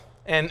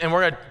And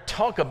we're going to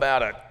talk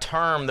about a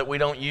term that we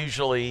don't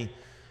usually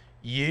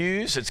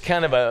use. It's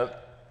kind of a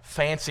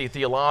fancy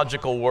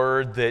theological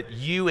word that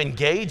you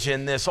engage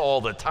in this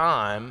all the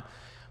time,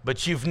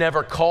 but you've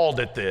never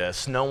called it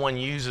this. No one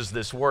uses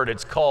this word.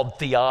 It's called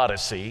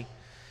theodicy.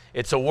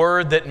 It's a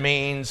word that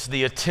means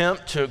the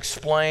attempt to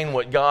explain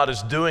what God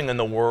is doing in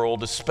the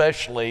world,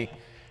 especially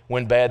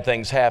when bad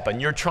things happen.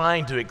 You're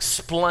trying to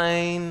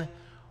explain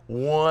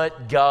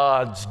what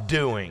God's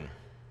doing.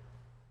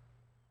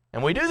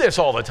 And we do this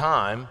all the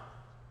time.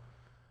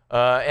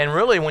 And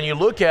really, when you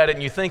look at it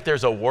and you think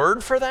there's a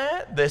word for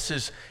that,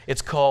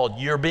 it's called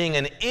you're being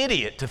an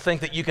idiot to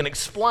think that you can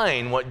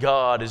explain what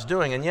God is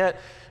doing. And yet,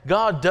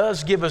 God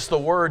does give us the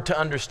word to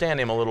understand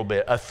Him a little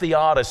bit, a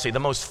theodicy. The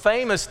most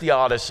famous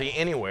theodicy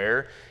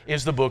anywhere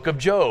is the book of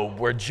Job,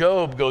 where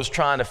Job goes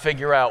trying to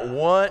figure out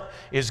what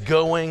is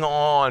going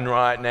on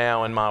right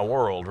now in my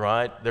world,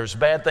 right? There's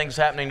bad things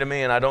happening to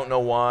me and I don't know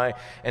why,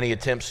 and he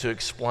attempts to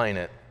explain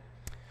it.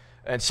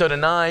 And so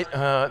tonight,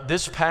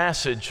 this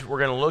passage we're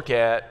going to look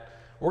at,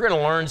 we're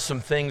going to learn some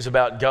things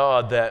about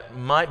God that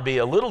might be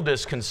a little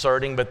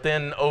disconcerting, but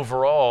then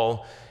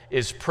overall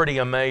is pretty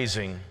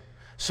amazing.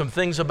 Some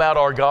things about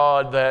our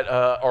God that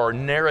are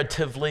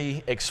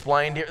narratively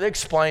explained here. They're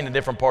explained in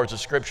different parts of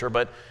Scripture,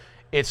 but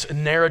it's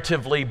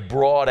narratively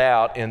brought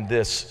out in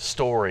this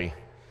story.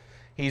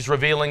 He's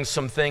revealing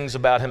some things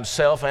about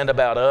Himself and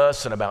about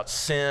us and about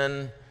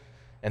sin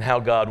and how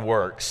God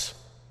works.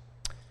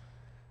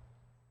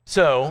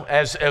 So,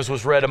 as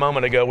was read a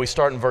moment ago, we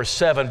start in verse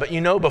 7. But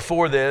you know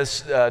before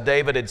this,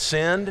 David had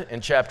sinned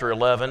in chapter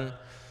 11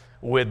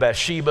 with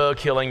Bathsheba,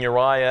 killing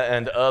Uriah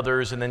and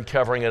others, and then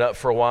covering it up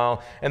for a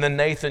while. And then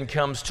Nathan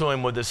comes to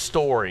him with this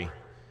story.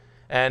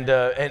 And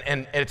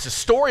it's a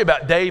story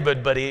about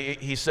David, but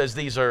he says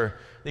these are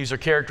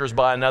characters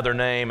by another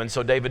name. And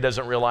so David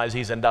doesn't realize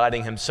he's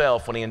indicting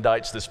himself when he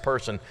indicts this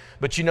person.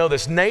 But you know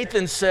this,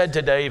 Nathan said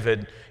to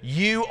David,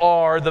 you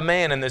are the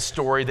man in this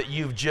story that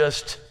you've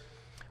just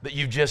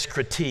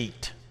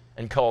critiqued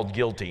and called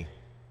guilty.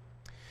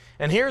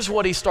 And here's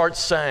what he starts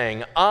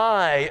saying,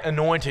 I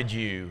anointed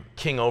you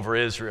king over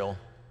Israel.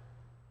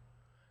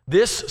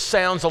 This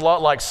sounds a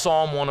lot like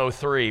Psalm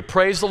 103.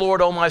 Praise the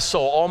Lord, O my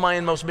soul, all my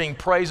inmost being,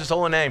 praise His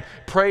holy name.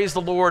 Praise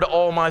the Lord,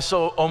 O my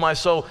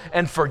soul,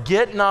 and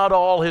forget not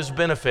all His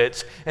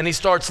benefits. And he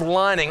starts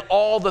lining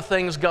all the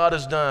things God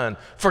has done.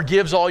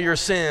 Forgives all your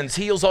sins,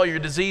 heals all your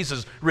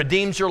diseases,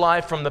 redeems your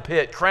life from the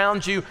pit,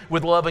 crowns you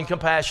with love and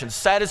compassion,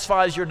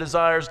 satisfies your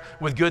desires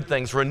with good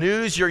things,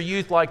 renews your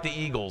youth like the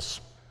eagles.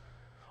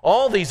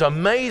 All these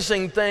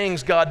amazing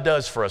things God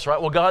does for us,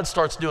 right? Well, God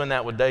starts doing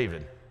that with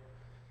David.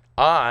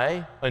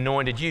 I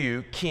anointed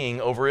you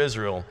king over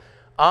Israel.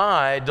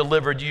 I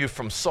delivered you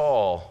from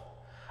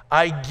Saul.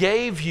 I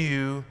gave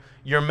you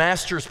your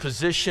master's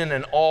position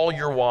and all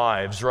your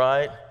wives,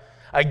 right?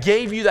 I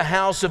gave you the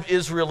house of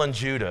Israel and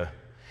Judah.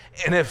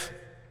 And if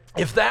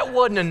that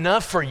wasn't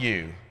enough for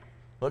you,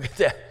 look at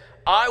that,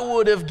 I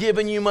would have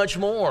given you much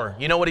more.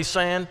 You know what he's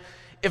saying?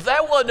 If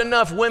that wasn't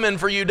enough women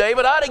for you,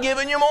 David, I'd have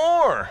given you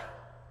more.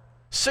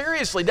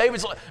 Seriously,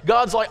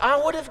 God's like,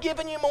 I would have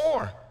given you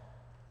more.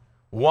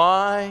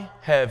 Why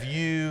have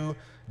you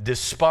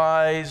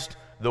despised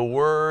the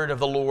word of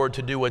the Lord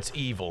to do what's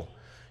evil?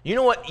 You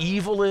know what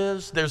evil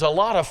is? There's a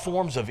lot of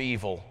forms of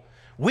evil.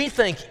 We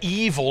think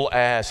evil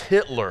as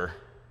Hitler.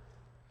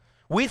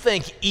 We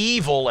think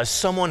evil as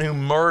someone who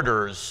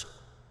murders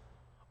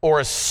or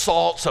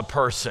assaults a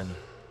person.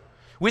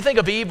 We think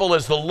of evil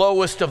as the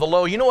lowest of the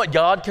low. You know what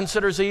God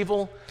considers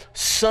evil?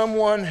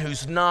 Someone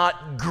who's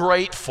not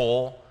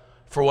grateful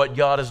for what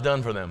God has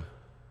done for them.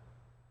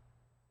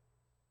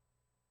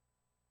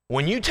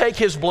 When you take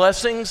His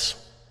blessings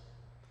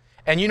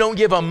and you don't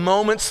give a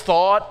moment's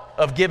thought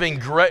of giving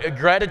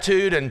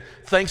gratitude and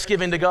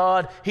thanksgiving to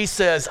God, He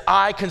says,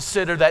 I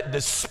consider that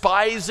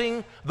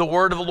despising the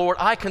word of the Lord.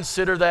 I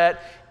consider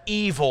that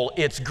evil.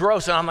 It's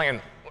gross. And I'm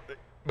thinking,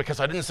 because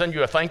I didn't send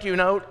you a thank you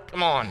note?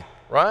 Come on,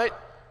 right?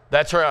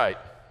 That's right.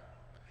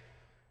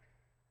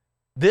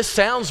 This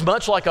sounds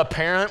much like a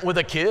parent with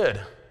a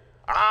kid.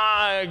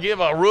 I give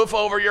a roof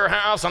over your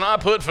house and I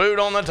put food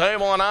on the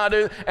table and I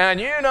do,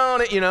 and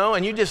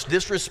and you just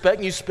disrespect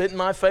and you spit in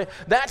my face.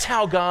 That's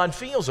how God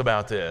feels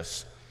about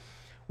this.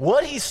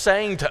 What He's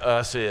saying to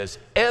us is,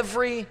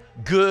 every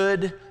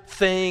good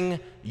thing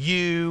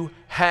you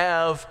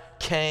have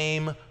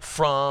came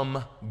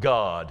from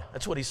God.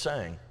 That's what He's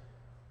saying.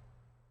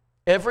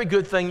 Every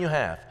good thing you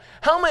have.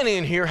 How many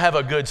in here have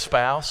a good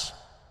spouse?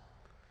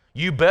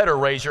 You better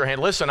raise your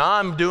hand. Listen,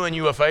 I'm doing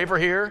you a favor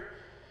here.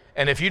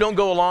 And if you don't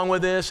go along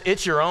with this,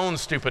 it's your own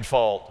stupid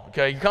fault,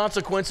 okay?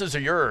 Consequences are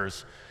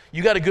yours.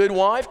 You got a good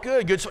wife?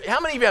 Good. How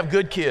many of you have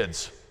good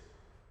kids?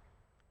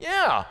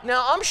 Yeah.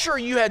 Now, I'm sure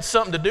you had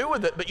something to do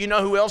with it, but you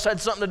know who else had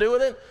something to do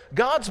with it?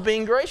 God's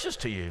being gracious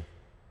to you.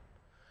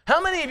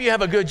 How many of you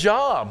have a good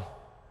job?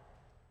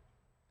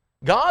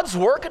 God's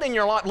working in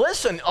your life.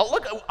 Listen,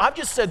 look, I've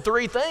just said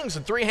three things,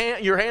 and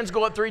your hands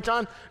go up 3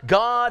 times.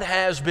 God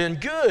has been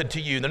good to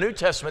you. The New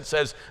Testament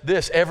says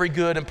this: every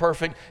good and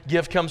perfect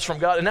gift comes from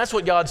God. And that's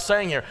what God's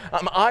saying here.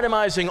 I'm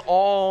itemizing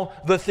all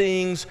the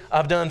things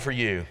I've done for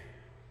you: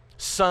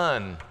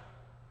 sun,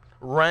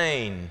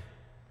 rain,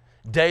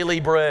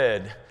 daily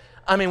bread.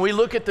 I mean, we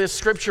look at this,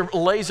 Scripture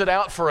lays it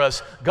out for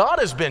us. God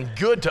has been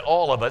good to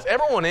all of us,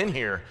 everyone in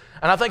here.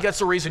 And I think that's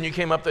the reason you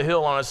came up the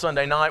hill on a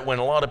Sunday night when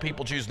a lot of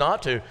people choose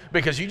not to,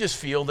 because you just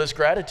feel this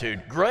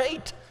gratitude.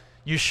 Great.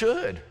 You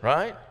should,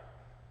 right?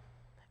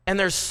 And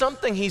there's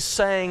something he's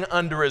saying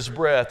under his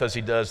breath as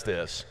he does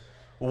this.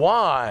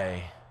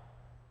 Why?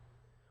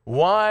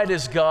 Why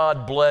does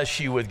God bless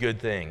you with good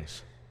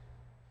things?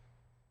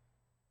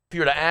 If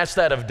you were to ask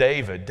that of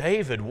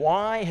David,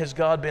 why has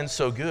God been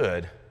so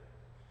good?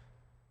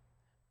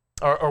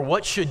 Or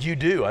what should you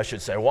do, I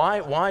should say?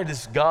 Why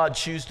does God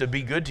choose to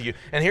be good to you?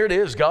 And here it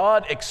is.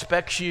 God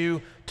expects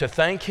you to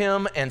thank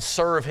him and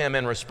serve him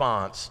in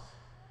response.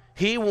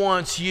 He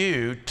wants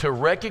you to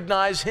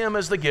recognize him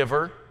as the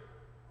giver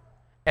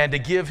and to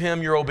give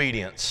him your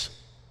obedience.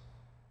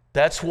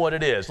 That's what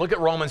it is. Look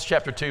at Romans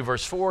chapter 2,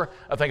 verse 4.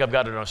 I think I've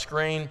got it on a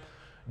screen.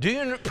 Do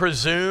you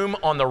presume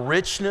on the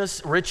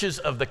riches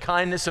of the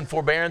kindness and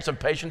forbearance and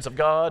patience of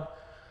God,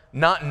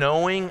 not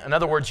knowing? In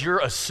other words, you're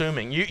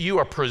assuming, you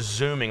are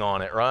presuming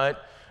on it, right?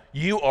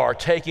 You are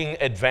taking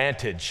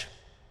advantage.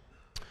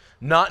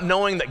 Not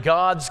knowing that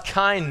God's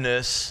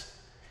kindness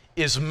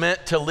is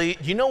meant to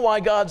lead. You know why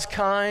God's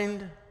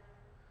kind?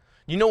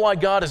 You know why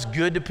God is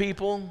good to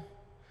people?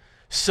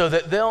 So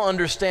that they'll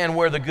understand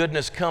where the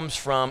goodness comes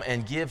from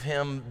and give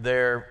him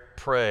their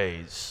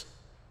praise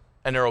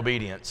and their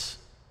obedience.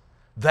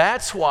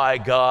 That's why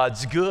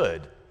God's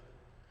good.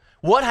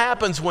 What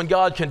happens when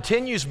God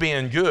continues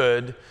being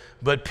good,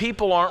 but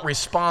people aren't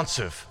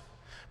responsive?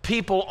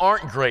 People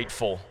aren't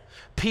grateful.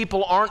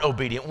 People aren't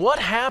obedient. What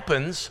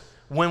happens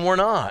when we're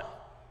not?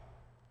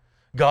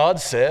 God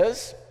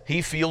says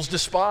he feels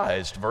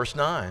despised. Verse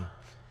 9.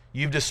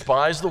 You've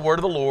despised the word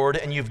of the Lord,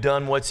 and you've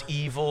done what's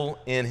evil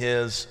in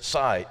his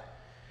sight.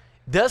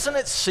 Doesn't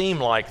it seem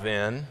like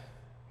then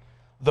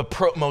the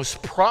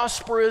most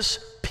prosperous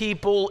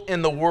people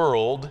in the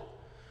world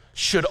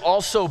should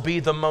also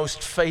be the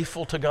most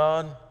faithful to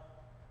God?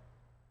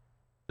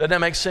 Doesn't that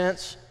make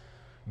sense?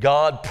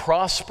 God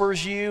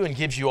prospers you and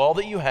gives you all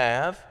that you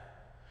have.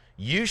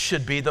 You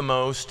should be the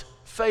most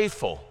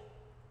faithful.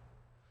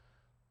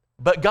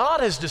 But God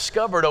has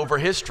discovered over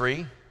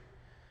history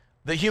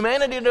that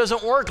humanity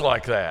doesn't work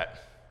like that.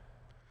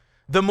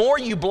 The more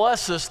you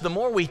bless us, the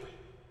more we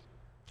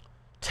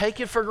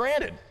take it for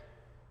granted.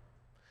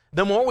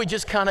 The more we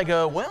just kind of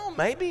go, well,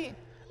 maybe.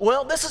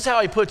 Well, this is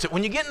how he puts it.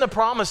 When you get in the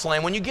promised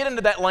land, when you get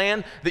into that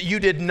land that you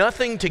did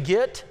nothing to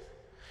get,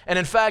 and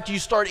in fact, you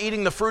start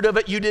eating the fruit of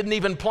it you didn't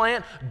even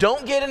plant,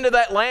 don't get into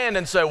that land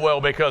and say, well,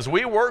 because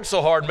we worked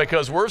so hard and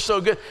because we're so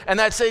good. And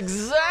that's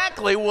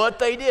exactly what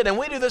they did. And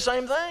we do the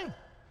same thing.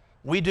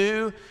 We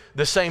do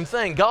the same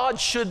thing. God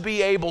should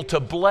be able to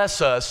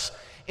bless us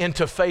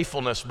into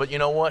faithfulness, but you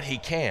know what? He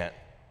can't.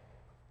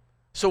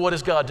 So what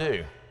does God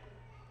do?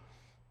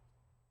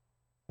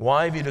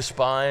 Why have you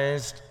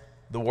despised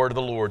the word of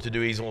the Lord to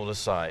do evil in his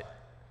sight?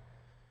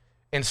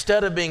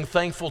 Instead of being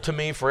thankful to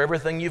me for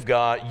everything you've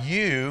got,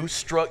 you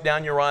struck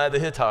down Uriah the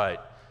Hittite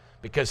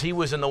because he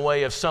was in the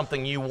way of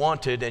something you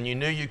wanted, and you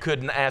knew you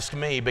couldn't ask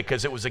me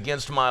because it was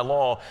against my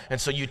law, and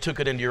so you took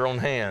it into your own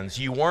hands.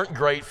 You weren't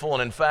grateful,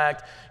 and in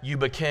fact, you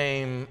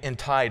became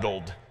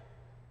entitled.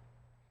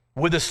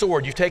 With a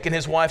sword, you've taken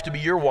his wife to be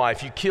your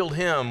wife. You killed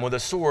him with a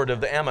sword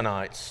of the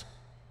Ammonites.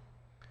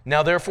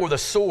 Now therefore the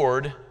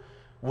sword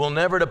will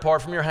never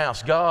depart from your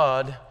house.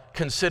 God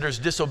considers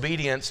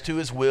disobedience to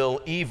his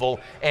will evil,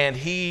 and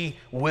he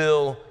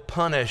will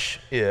punish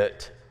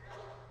it.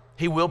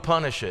 He will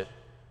punish it.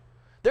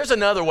 There's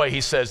another way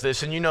he says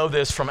this, and you know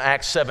this from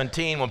Acts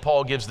 17 when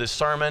Paul gives this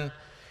sermon.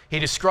 He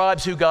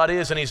describes who God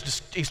is, and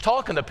he's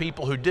talking to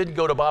people who didn't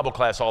go to Bible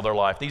class all their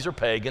life. These are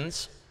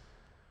pagans.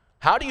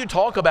 How do you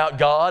talk about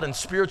God and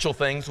spiritual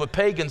things with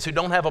pagans who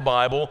don't have a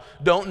Bible,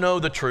 don't know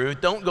the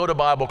truth, don't go to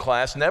Bible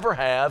class, never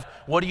have?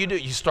 What do?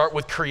 You start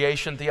with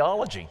creation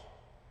theology.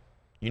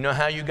 You know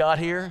how you got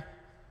here?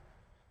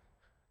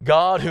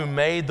 God who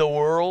made the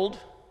world,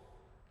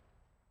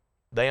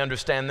 they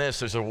understand this.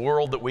 There's a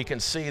world that we can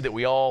see that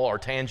we all are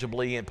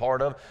tangibly a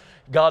part of.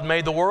 God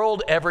made the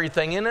world,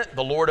 everything in it,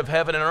 the Lord of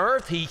heaven and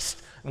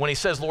earth. When he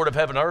says Lord of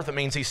heaven and earth, it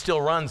means he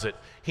still runs it.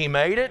 He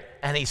made it,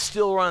 and he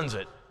still runs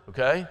it,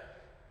 okay?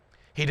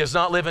 He does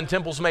not live in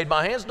temples made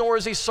by hands, nor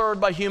is he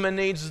served by human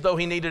needs as though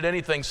he needed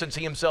anything, since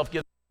he himself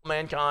gives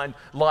mankind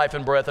life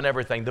and breath and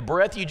everything. The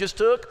breath you just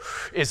took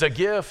is a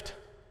gift.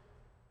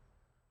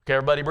 Okay,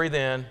 everybody breathe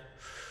in.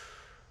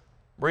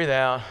 Breathe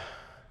out.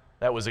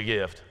 That was a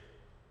gift.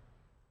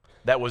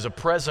 That was a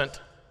present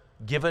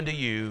given to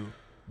you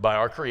by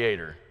our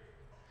Creator.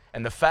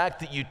 And the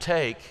fact that you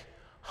take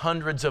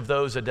hundreds of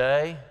those a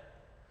day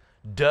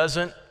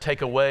doesn't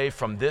take away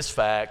from this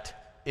fact: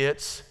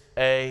 it's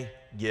a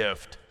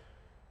gift.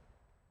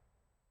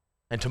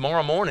 And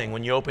tomorrow morning,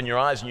 when you open your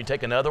eyes and you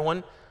take another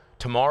one,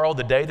 tomorrow,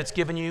 the day that's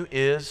given you,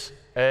 is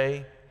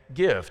a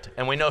gift.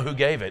 And we know who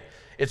gave it.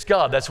 It's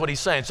God. That's what he's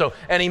saying. So,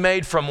 and he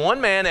made from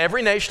one man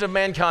every nation of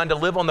mankind to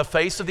live on the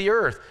face of the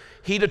earth.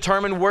 He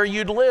determined where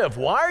you'd live.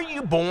 Why are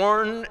you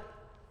born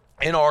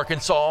in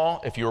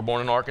Arkansas, if you were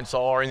born in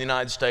Arkansas or in the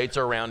United States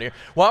or around here?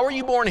 Why were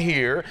you born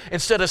here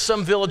instead of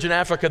some village in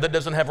Africa that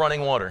doesn't have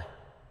running water?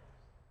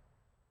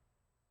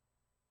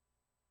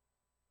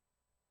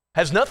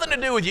 Has nothing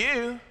to do with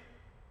you.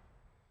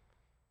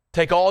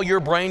 Take all your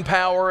brain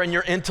power and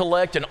your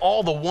intellect and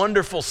all the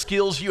wonderful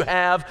skills you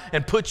have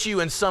and put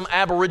you in some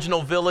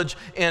Aboriginal village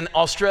in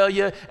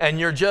Australia, and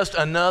you're just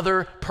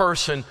another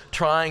person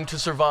trying to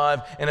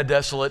survive in a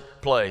desolate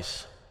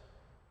place.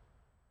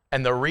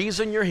 And the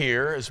reason you're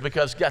here is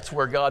because that's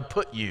where God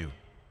put you.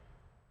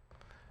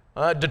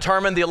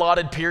 Determine the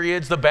allotted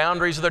periods, the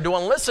boundaries of their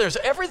dwelling. Listen,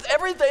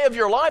 every day of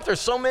your life, there's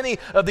so many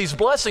of these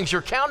blessings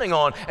you're counting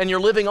on and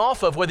you're living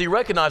off of, whether you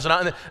recognize it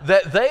or not,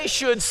 that they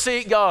should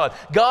seek God.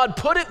 God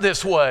put it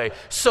this way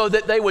so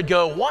that they would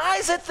go, why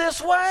is it this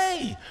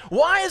way?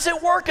 Why is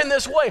it working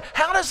this way?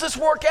 How does this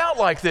work out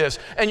like this?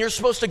 And you're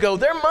supposed to go,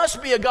 there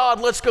must be a God,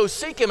 let's go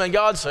seek him. And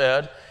God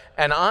said,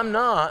 and I'm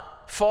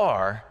not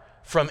far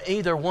from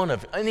any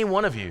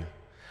one of you.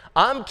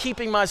 I'm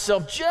keeping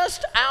myself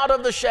just out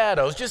of the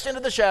shadows, just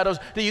into the shadows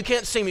that you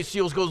can't see me. So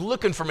you'll go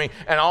looking for me,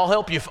 and I'll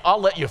help you. I'll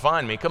let you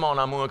find me. Come on,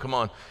 Amua, come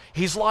on.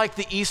 He's like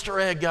the Easter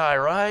egg guy,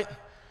 right?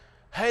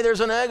 Hey,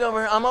 there's an egg over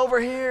here. I'm over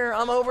here.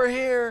 I'm over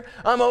here.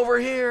 I'm over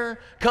here.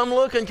 Come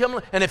look and come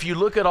look. And if you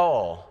look at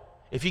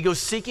all, if you go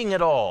seeking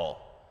at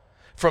all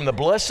from the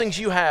blessings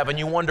you have and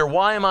you wonder,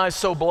 why am I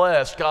so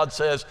blessed? God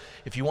says,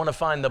 if you want to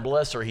find the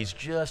blesser, he's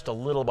just a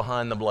little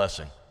behind the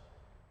blessing.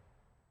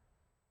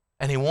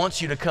 And he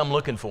wants you to come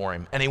looking for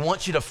him. And he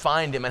wants you to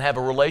find him and have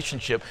a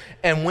relationship.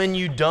 And when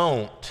you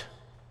don't,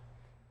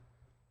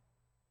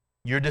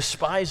 you're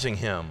despising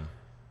him.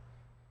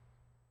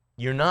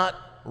 You're not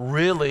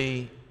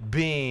really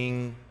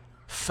being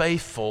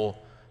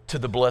faithful to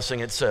the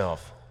blessing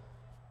itself.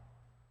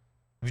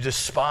 You've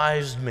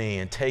despised me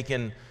and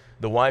taken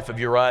the wife of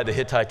Uriah the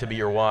Hittite to be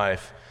your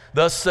wife.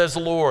 Thus says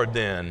the Lord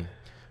then.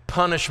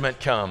 Punishment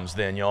comes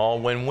then, y'all.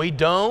 When we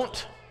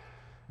don't,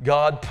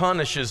 God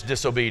punishes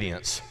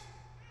disobedience.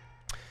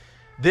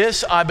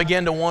 This, I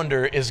began to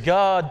wonder, is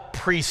God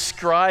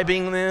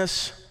prescribing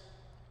this?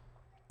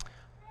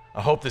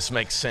 I hope this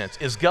makes sense.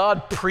 Is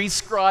God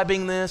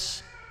prescribing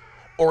this,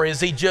 or is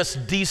he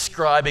just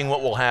describing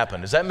what will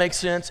happen? Does that make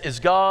sense? Is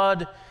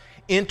God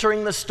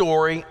entering the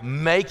story,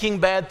 making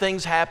bad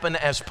things happen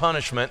as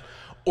punishment,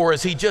 or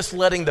is he just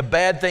letting the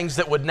bad things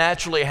that would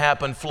naturally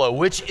happen flow?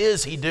 Which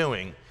is he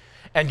doing?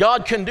 And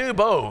God can do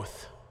both.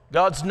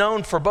 God's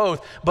known for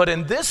both. But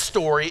in this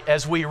story,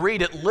 as we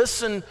read it,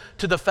 listen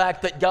to the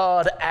fact that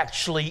God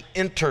actually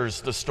enters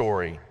the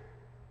story.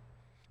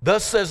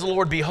 Thus says the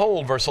Lord,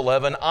 behold, verse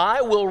 11,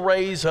 I will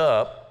raise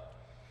up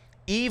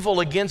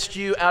evil against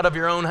you out of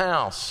your own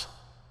house.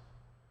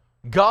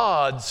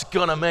 God's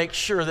gonna make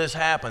sure this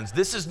happens.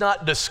 This is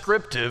not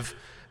descriptive,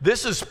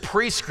 this is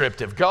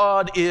prescriptive.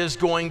 God is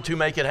going to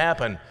make it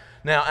happen.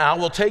 Now, I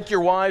will take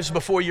your wives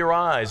before your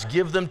eyes,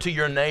 give them to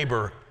your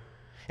neighbor,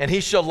 and he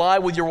shall lie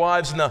with your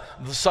wives in the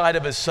sight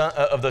of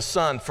the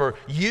sun, for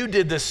you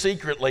did this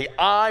secretly.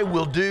 I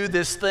will do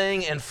this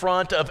thing in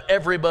front of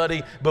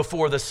everybody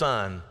before the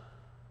sun.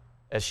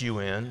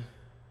 S-U-N.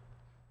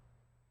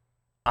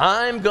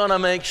 I'm going to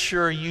make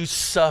sure you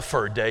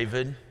suffer,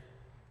 David,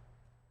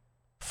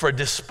 for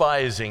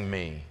despising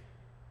me,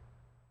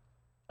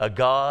 a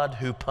God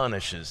who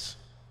punishes.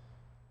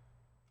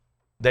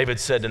 David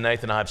said to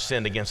Nathan, I have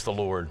sinned against the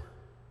Lord.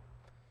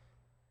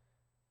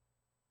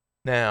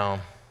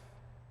 Now,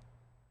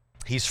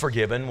 he's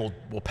forgiven.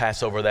 We'll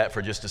pass over that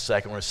for just a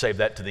second. We're going to save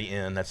that to the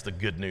end. That's the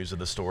good news of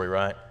the story,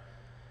 right?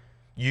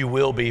 You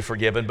will be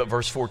forgiven. But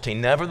verse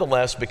 14,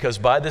 nevertheless, because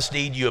by this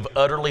deed you have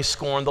utterly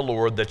scorned the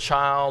Lord, the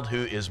child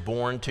who is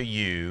born to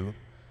you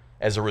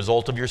as a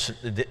result of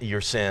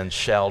your sins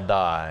shall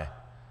die.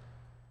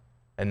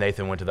 And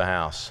Nathan went to the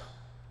house.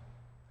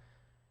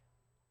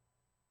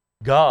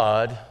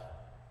 God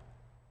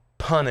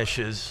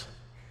punishes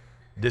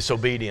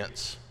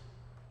disobedience.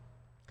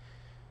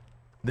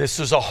 This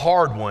is a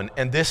hard one,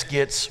 and this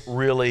gets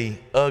really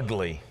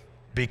ugly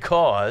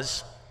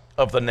because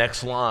of the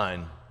next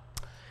line.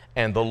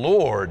 And the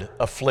Lord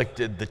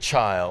afflicted the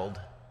child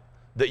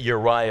that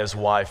Uriah's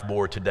wife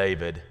bore to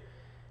David.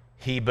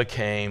 He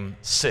became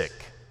sick.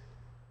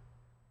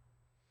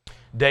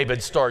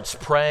 David starts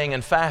praying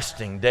and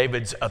fasting.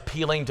 David's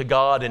appealing to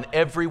God in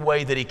every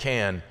way that he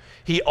can.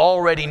 He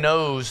already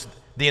knows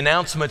the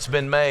announcement's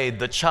been made,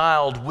 the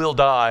child will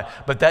die,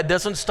 but that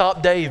doesn't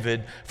stop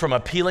David from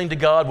appealing to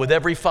God with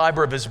every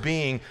fiber of his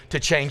being to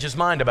change his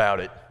mind about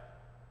it.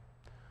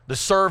 The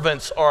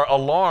servants are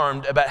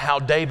alarmed about how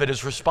David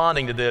is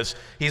responding to this.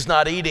 He's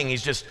not eating,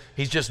 he's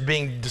just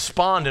being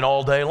despondent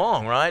all day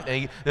long, right?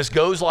 And this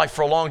goes like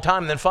for a long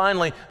time, and then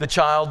finally the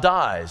child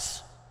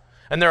dies.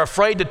 And they're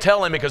afraid to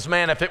tell him because,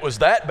 man, if it was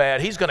that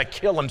bad, he's going to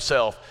kill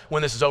himself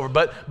when this is over.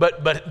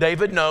 But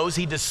David knows,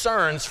 he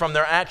discerns from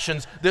their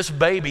actions, this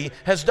baby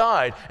has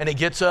died. And he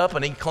gets up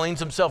and he cleans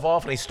himself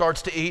off and he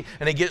starts to eat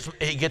and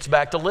he gets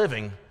back to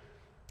living.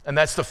 And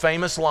that's the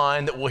famous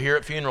line that we'll hear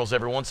at funerals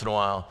every once in a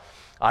while.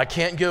 I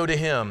can't go to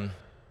him.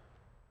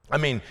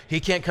 He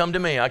can't come to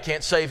me. I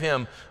can't save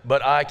him,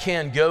 but I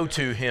can go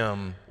to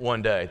him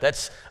one day.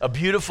 That's a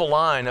beautiful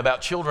line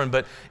about children,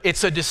 but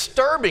it's a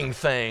disturbing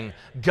thing.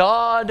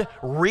 God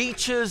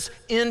reaches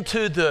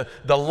into the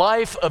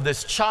life of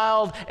this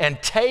child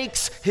and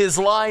takes his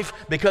life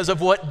because of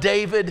what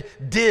David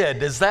did.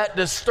 Does that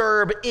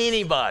disturb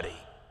anybody?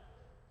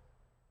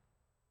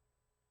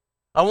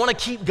 I want to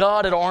keep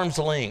God at arm's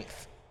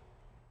length.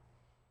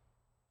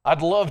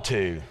 I'd love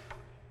to.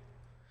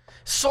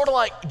 Sort of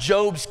like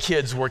Job's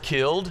kids were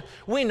killed.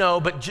 We know,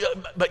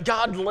 but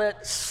God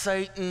let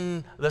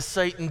Satan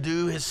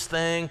do his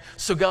thing,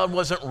 so God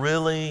wasn't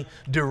really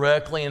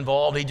directly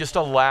involved. He just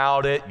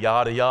allowed it,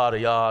 yada, yada,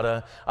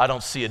 yada. I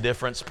don't see a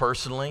difference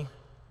personally.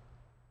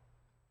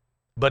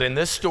 But in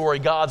this story,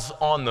 God's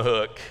on the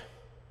hook.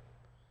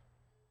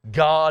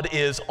 God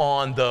is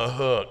on the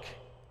hook.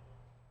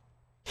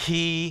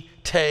 He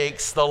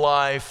takes the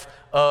life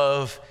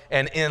of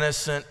an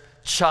innocent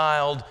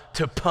child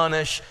to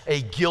punish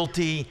a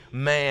guilty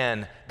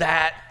man.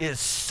 That is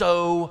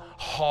so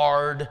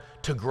hard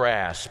to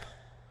grasp.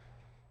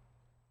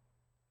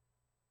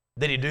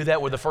 Did he do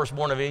that with the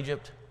firstborn of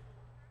Egypt?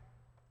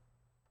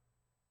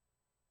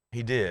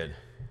 He did.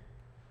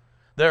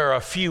 There are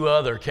a few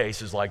other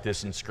cases like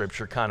this in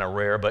Scripture, kind of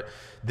rare, but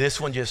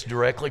this one just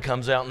directly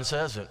comes out and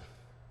says it.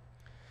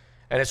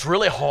 And it's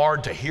really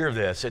hard to hear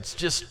this. It's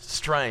just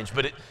strange,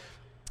 but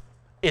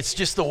it's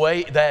just the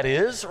way that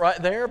is right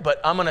there.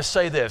 But I'm going to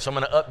say this. I'm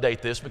going to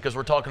update this because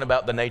we're talking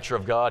about the nature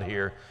of God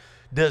here.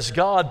 Does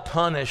God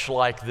punish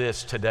like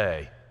this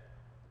today?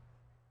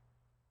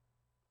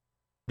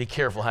 Be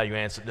careful how you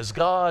answer. Does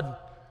God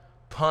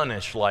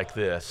punish like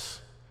this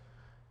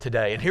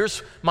today? And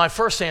here's my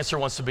first answer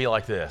wants to be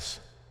like this.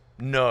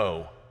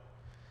 No.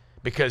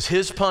 Because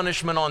his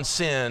punishment on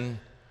sin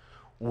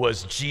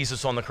was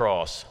Jesus on the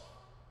cross.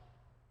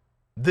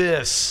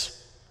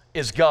 This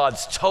is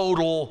God's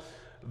total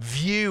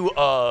view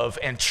of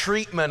and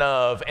treatment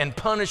of and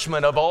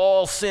punishment of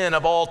all sin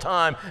of all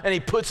time, and he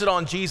puts it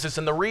on Jesus.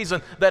 And the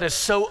reason that is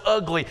so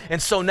ugly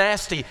and so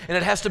nasty, and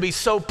it has to be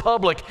so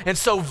public and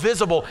so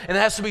visible, and it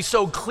has to be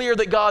so clear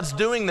that God's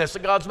doing this,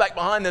 that God's back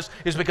behind this,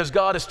 is because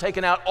God has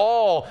taken out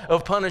all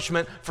of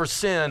punishment for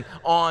sin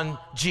on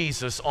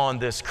Jesus on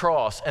this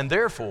cross. And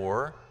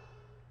therefore,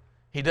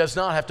 he does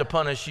not have to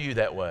punish you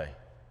that way.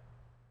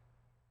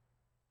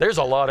 There's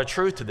a lot of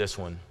truth to this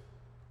one.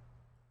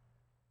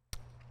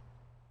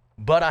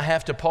 But I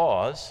have to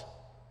pause,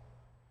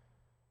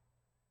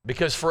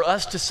 because for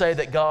us to say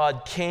that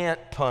God can't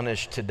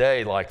punish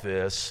today like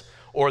this,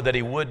 or that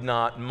he would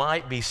not,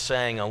 might be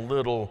saying a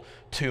little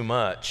too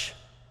much.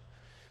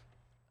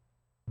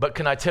 But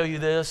can I tell you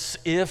this?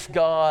 If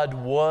God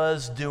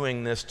was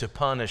doing this to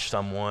punish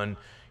someone,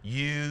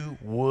 you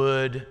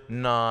would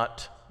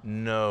not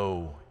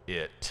know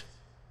it.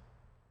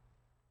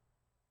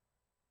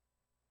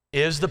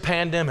 Is the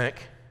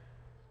pandemic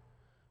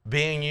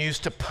being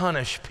used to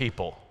punish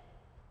people?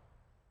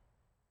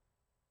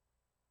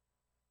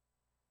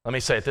 Let me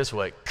say it this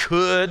way.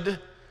 Could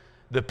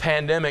the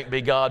pandemic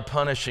be God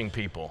punishing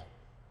people?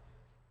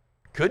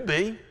 Could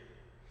be.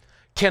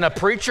 Can a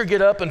preacher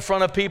get up in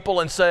front of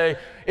people and say,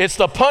 it's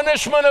the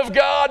punishment of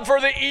God for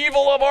the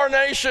evil of our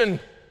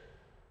nation?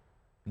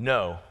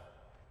 No.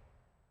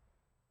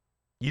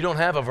 You don't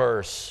have a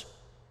verse.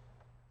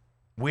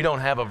 We don't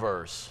have a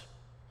verse.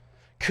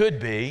 Could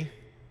be,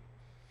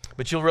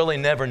 but you'll really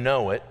never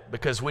know it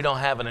because we don't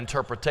have an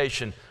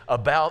interpretation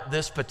about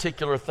this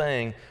particular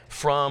thing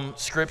from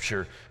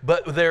Scripture.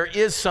 But there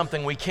is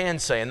something we can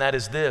say, and that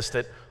is this,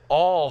 that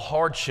all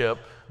hardship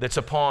that's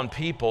upon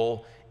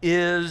people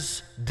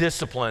is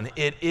discipline.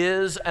 It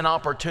is an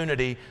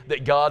opportunity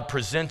that God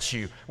presents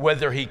you.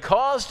 Whether he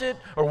caused it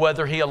or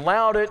whether he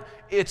allowed it,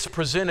 it's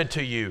presented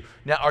to you.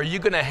 Now, are you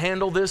going to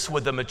handle this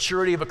with the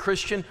maturity of a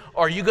Christian?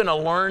 Are you going to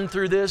learn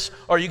through this?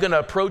 Are you going to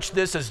approach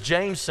this, as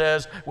James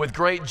says, with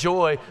great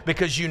joy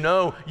because you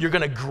know you're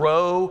going to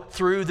grow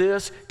through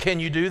this? Can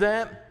you do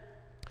that?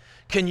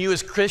 Can you,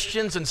 as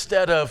Christians,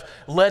 instead of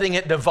letting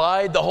it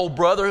divide the whole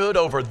brotherhood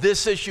over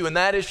this issue and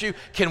that issue,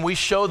 can we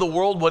show the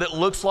world what it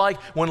looks like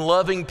when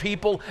loving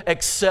people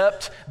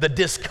accept the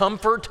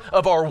discomfort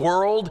of our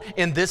world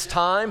in this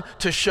time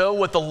to show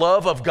what the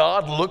love of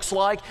God looks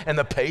like and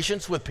the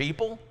patience with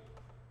people?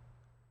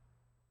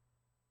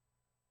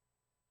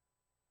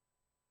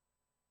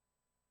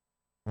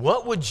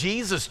 What would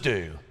Jesus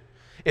do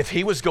if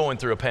he was going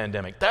through a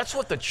pandemic? That's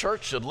what the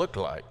church should look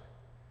like.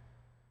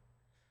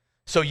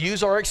 So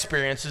use our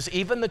experiences,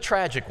 even the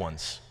tragic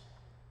ones,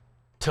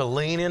 to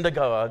lean into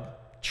God,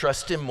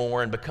 trust him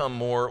more, and become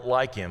more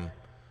like him.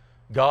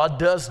 God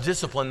does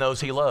discipline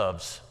those he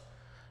loves.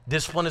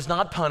 Discipline is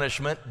not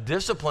punishment.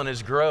 Discipline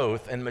is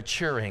growth and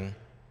maturing.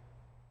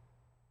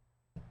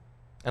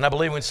 And I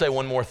believe we can say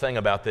one more thing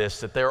about this,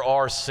 that there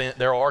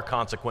are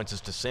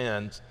consequences to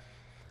sins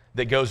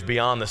that goes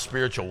beyond the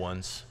spiritual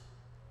ones.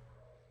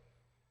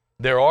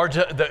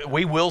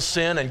 We will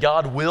sin and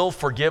God will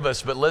forgive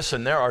us, but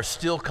listen, there are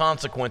still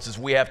consequences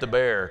we have to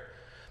bear.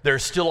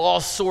 There's still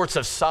all sorts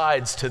of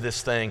sides to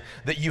this thing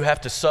that you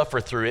have to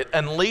suffer through. It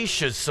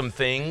unleashes some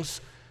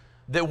things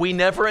that we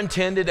never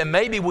intended, and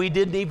maybe we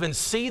didn't even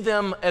see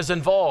them as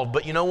involved.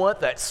 But you know what?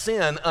 That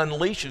sin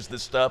unleashes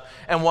this stuff.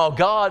 And while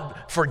God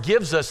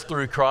forgives us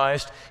through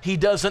Christ, He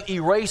doesn't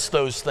erase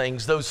those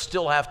things. Those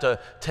still have to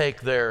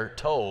take their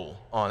toll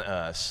on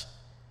us.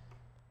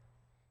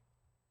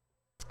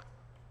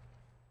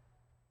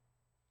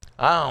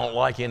 I don't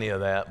like any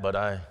of that,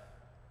 but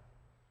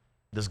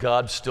does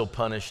God still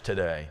punish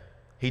today?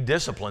 He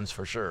disciplines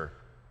for sure.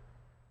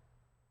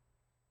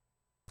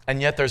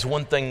 And yet there's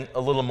one thing a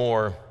little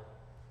more.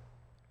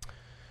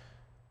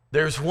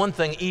 There's one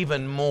thing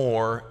even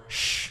more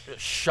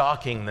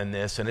shocking than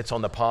this, and it's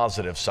on the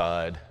positive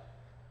side.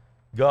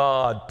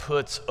 God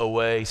puts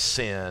away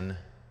sin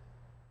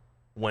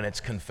when it's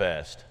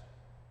confessed.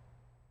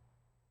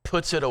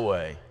 Puts it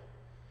away.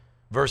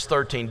 Verse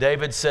 13,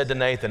 David said to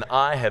Nathan,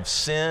 I have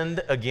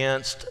sinned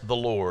against the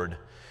Lord.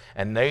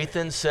 And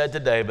Nathan said to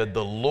David,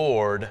 the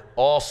Lord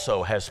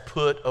also has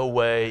put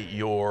away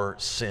your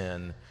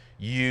sin.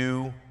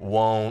 You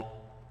won't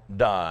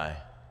die.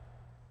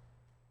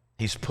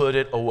 He's put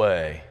it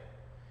away.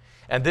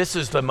 And this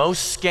is the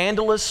most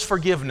scandalous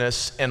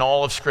forgiveness in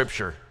all of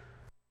Scripture.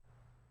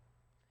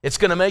 It's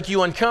going to make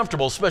you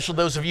uncomfortable, especially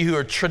those of you who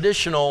are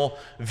traditional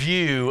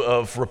view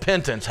of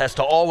repentance has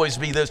to always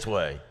be this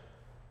way.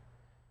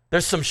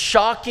 There's some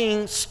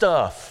shocking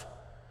stuff.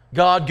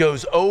 God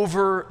goes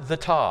over the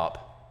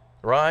top,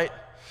 right?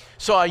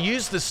 So I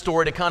use this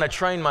story to kind of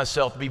train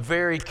myself to be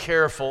very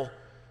careful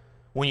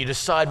when you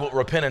decide what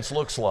repentance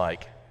looks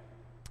like.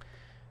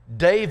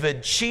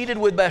 David cheated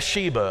with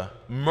Bathsheba,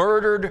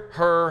 murdered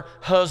her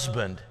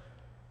husband,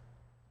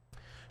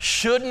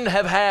 shouldn't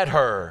have had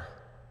her,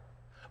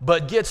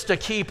 but gets to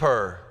keep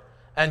her,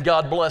 and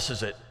God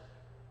blesses it.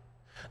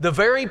 The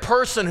very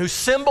person who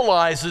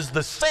symbolizes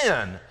the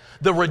sin,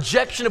 the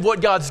rejection of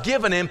what God's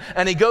given him,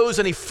 and he goes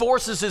and he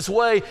forces his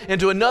way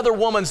into another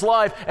woman's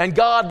life, and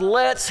God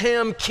lets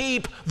him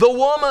keep the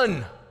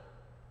woman.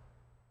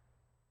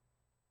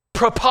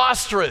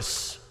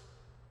 Preposterous.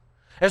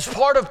 As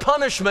part of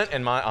punishment,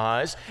 in my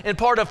eyes, in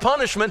part of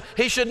punishment,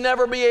 he should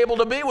never be able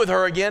to be with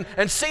her again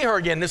and see her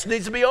again. This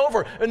needs to be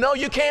over. And no,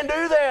 you can't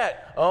do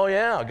that. Oh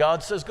yeah,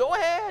 God says, go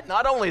ahead.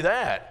 Not only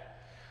that,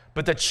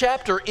 but the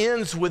chapter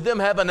ends with them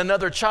having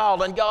another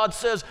child, and God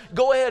says,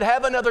 go ahead,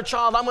 have another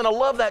child. I'm going to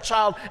love that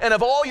child, and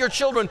of all your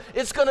children,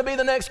 it's going to be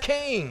the next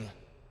king.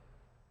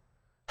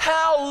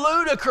 How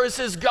ludicrous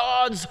is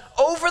God's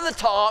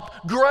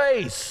over-the-top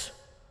grace,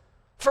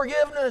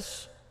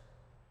 forgiveness?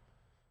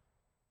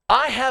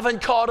 I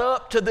haven't caught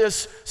up to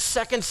this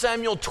 2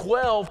 Samuel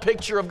 12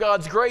 picture of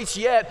God's grace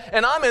yet,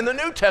 and I'm in the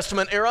New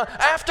Testament era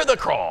after the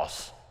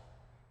cross.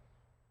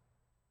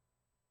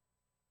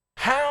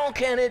 How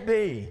can it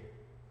be?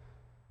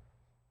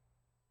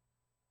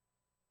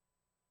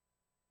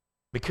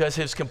 Because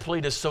His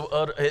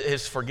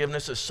His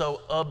forgiveness is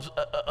so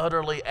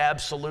utterly,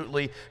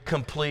 absolutely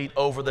complete,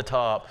 over the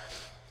top.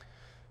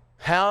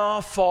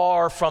 How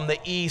far from the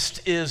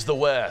east is the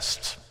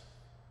west?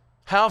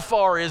 How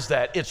far is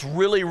that? It's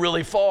really,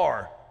 really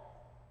far.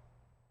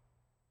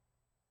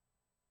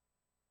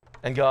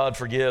 And God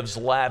forgives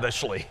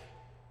lavishly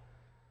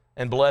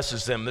and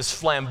blesses them. This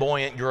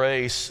flamboyant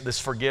grace, this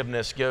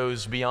forgiveness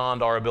goes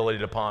beyond our ability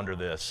to ponder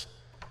this.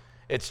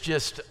 It's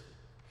just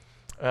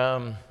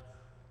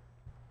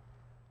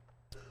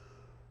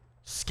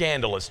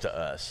scandalous to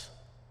us.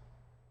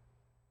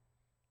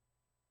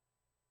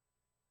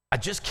 I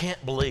just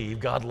can't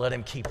believe God let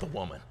him keep the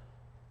woman.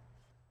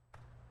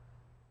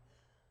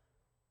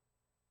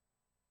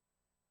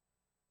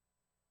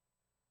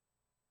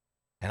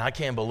 And I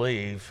can't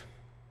believe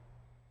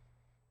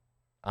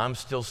I'm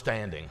still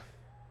standing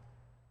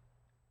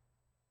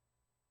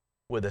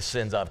with the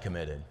sins I've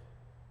committed.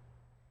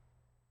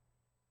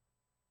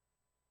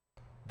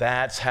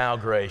 That's how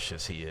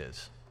gracious He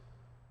is.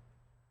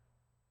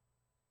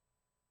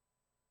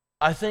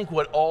 I think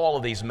what all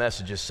of these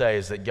messages say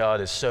is that God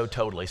is so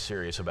totally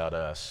serious about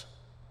us.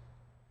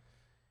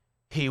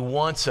 He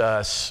wants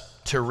us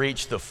to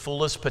reach the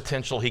fullest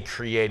potential He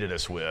created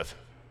us with.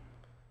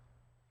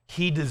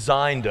 He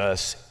designed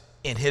us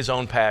in His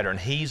own pattern.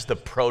 He's the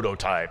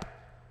prototype.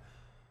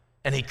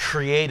 And He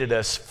created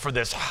us for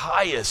this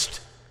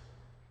highest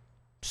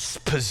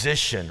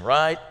position,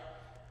 right?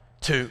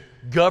 To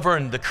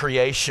govern the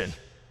creation.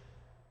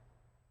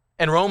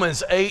 And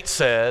Romans 8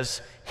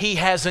 says, He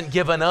hasn't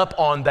given up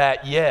on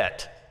that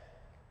yet.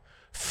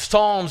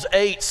 Psalms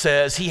 8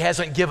 says he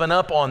hasn't given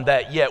up on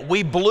that yet.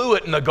 We blew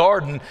it in the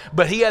garden,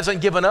 but he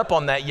hasn't given up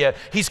on that yet.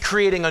 He's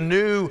creating a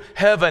new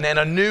heaven and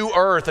a new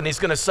earth, and he's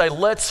going to say,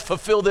 let's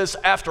fulfill this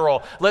after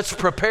all. Let's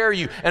prepare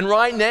you. And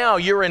right now,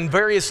 you're in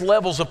various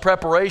levels of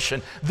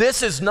preparation.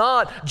 This is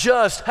not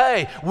just,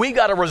 hey, we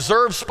got a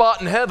reserved spot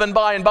in heaven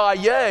by and by,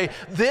 yay.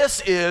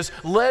 This is,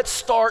 let's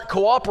start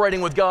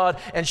cooperating with God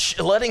and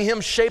letting him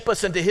shape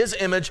us into his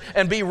image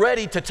and be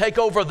ready to take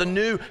over the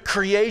new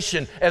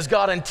creation as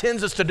God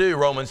intends us to do,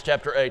 Romans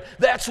chapter 8.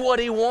 That's what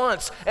he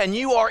wants, and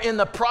you are in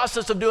the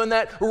process of doing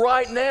that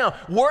right now.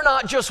 We're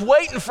not just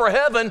waiting for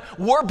heaven,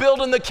 we're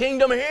building the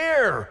kingdom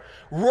here,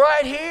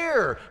 right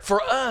here, for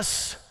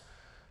us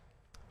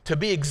to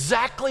be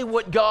exactly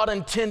what God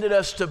intended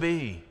us to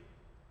be.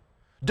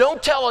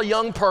 Don't tell a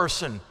young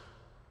person,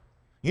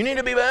 you need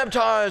to be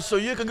baptized so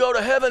you can go to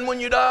heaven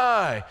when you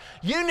die.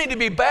 You need to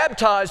be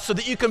baptized so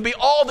that you can be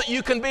all that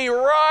you can be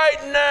right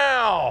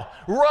now,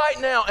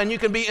 and you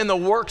can be in the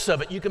works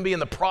of it. You can be in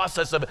the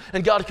process of it,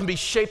 and God can be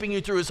shaping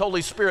you through his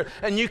Holy Spirit,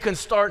 and you can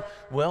start,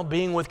 well,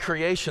 being with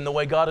creation the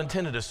way God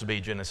intended us to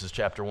be, Genesis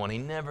chapter 1. He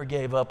never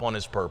gave up on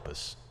his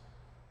purpose.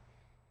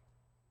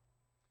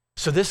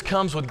 So this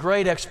comes with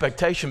great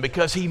expectation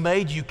because he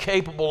made you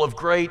capable of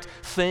great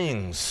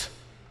things.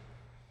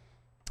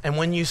 And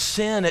when you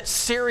sin, it's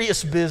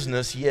serious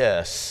business,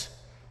 yes.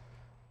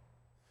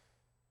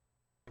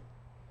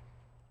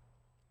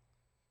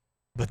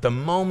 But the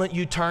moment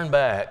you turn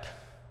back,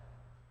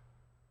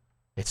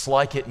 it's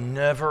like it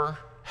never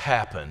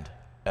happened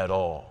at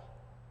all.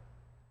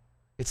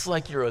 It's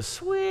like you're a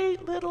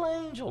sweet little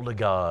angel to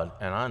God,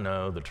 and I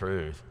know the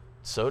truth.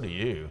 So do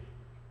you.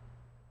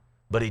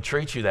 But he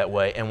treats you that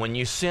way, and when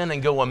you sin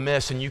and go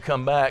amiss and you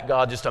come back,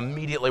 God just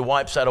immediately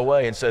wipes that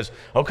away and says,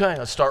 okay,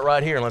 let's start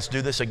right here and let's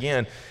do this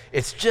again.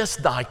 It's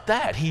just like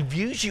that. He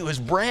views you as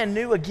brand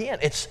new again.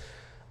 It's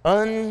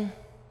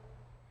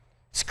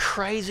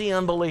crazy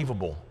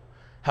unbelievable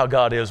how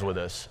God is with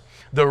us.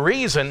 The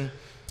reason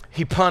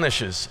he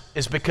punishes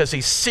is because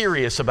he's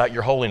serious about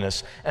your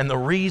holiness, and the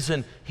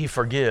reason he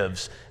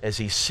forgives is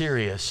he's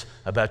serious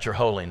about your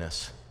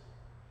holiness,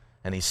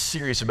 and he's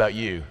serious about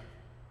you.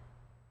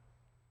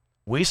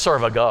 We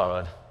serve a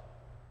God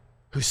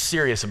who's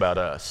serious about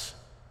us.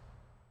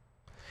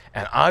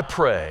 And I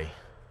pray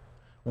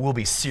we'll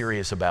be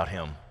serious about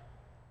him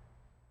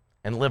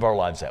and live our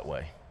lives that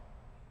way.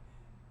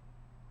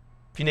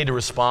 If you need to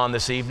respond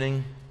this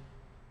evening,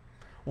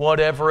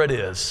 whatever it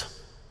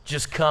is,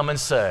 just come and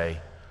say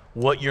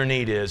what your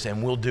need is,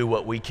 and we'll do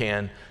what we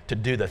can to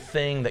do the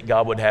thing that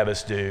God would have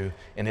us do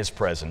in his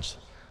presence.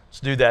 Let's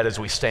do that as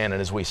we stand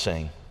and as we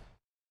sing.